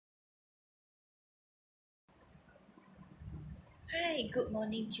Hi, good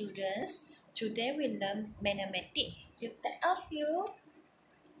morning, children. Today we learn mathematics. You take off your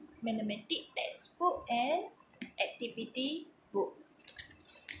mathematics textbook and activity book.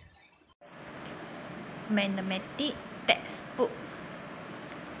 Mathematics textbook.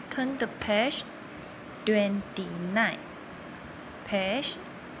 Turn to page 29. Page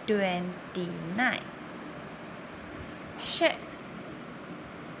 29. Shapes.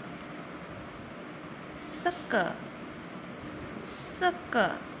 Circle.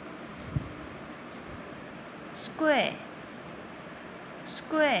 Circle. Square.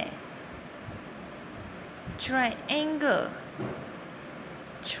 Square. Triangle.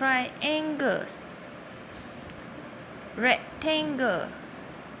 Triangles. Rectangle.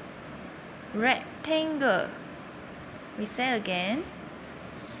 Rectangle. We say again.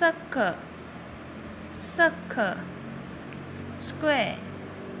 Circle. Circle. Square.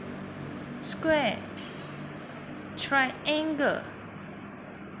 Square. Triangle.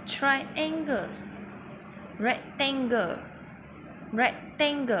 Triangles. Rectangle.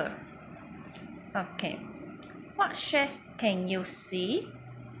 Rectangle. Okay. What shapes can you see?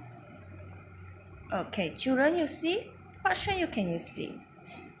 Okay, children, you see? What shape can you see?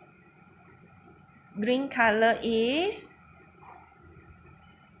 Green color is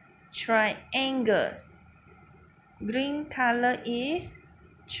triangles. Green color is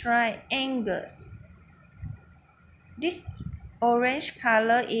triangles. This orange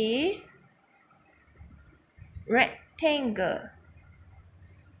color is rectangle.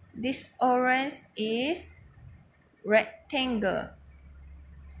 This orange is rectangle.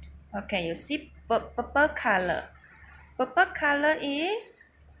 Okay, you see purple color. Purple color is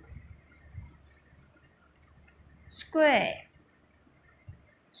square.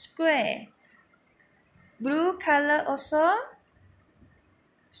 Square. Blue color also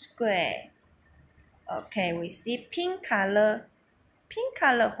square. Okay, we see pink color. Pink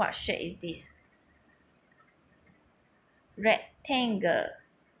color, what shape is this? Rectangle.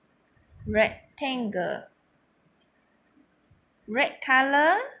 Rectangle. Red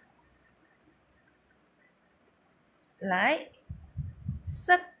color, like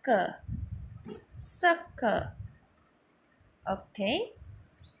circle. Circle. Okay.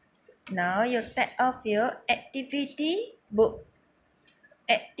 Now you take off your activity book.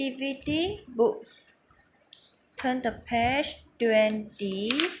 Activity book. Turn to page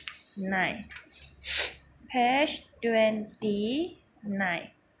 29. Page 29.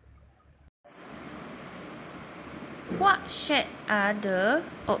 What shape are the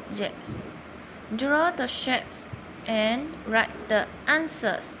objects? Draw the shapes and write the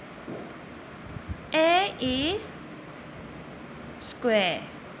answers. A is square.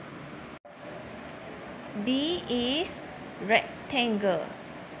 B is rectangle.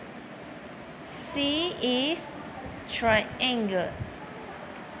 C is triangle.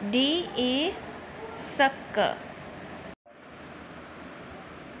 D is circle.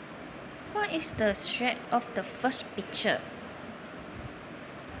 What is the shape of the first picture?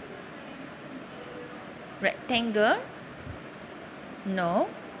 Rectangle? No.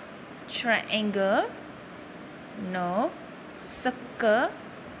 Triangle? No. Circle?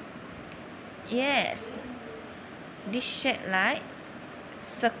 Yes. This shape like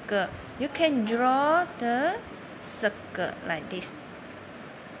circle. You can draw the circle like this.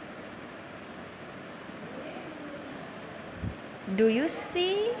 Do you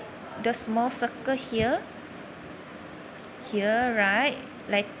see the small circle here? Here, right?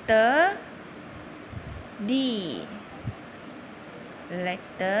 Letter D.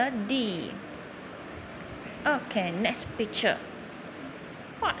 Letter D. Okay, next picture.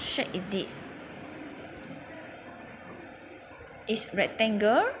 What shape is this? Is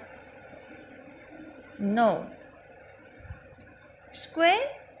rectangle? No. Square?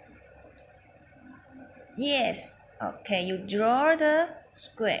 Yes. Okay, you draw the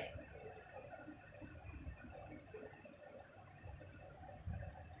square.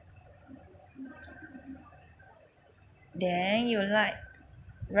 Then you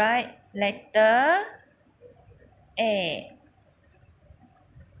write letter A.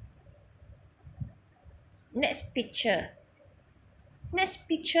 Next picture. Next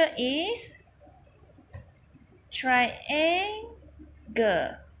picture is triangle.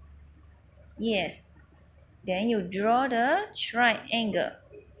 Yes. Then you draw the triangle.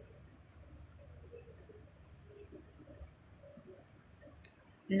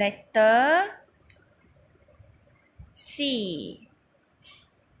 Letter C.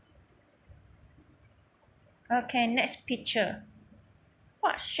 Okay, next picture.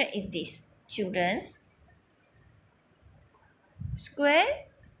 What shape is this, children? Square?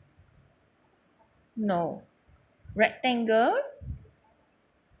 No. Rectangle?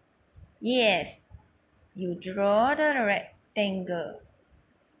 Yes, you draw the rectangle.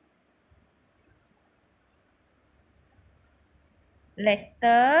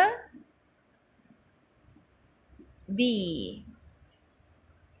 Letter B.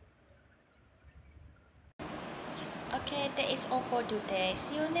 Okay, that is all for today.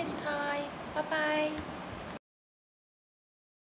 See you next time. Bye bye.